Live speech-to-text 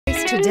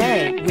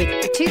today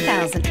with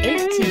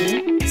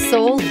 2018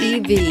 Soul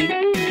EV.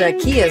 The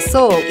Kia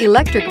Soul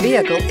electric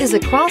vehicle is a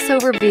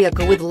crossover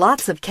vehicle with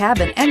lots of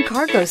cabin and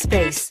cargo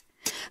space.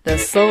 The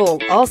Soul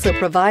also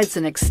provides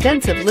an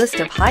extensive list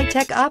of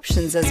high-tech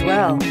options as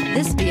well.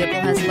 This vehicle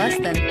has less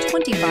than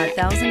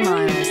 25,000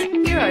 miles.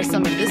 Here are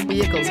some of this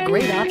vehicle's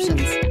great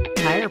options: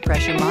 tire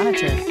pressure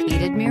monitor,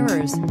 heated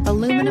mirrors,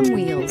 aluminum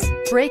wheels,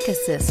 brake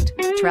assist,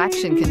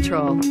 traction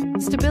control,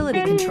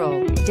 stability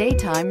control,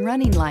 daytime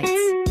running lights,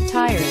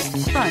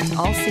 tires, front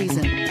all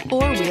season,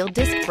 four-wheel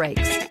disc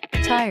brakes,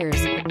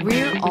 tires,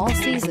 rear all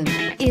season.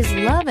 Is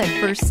love at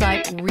first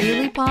sight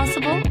really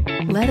possible?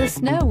 Let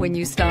us know when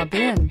you stop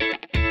in.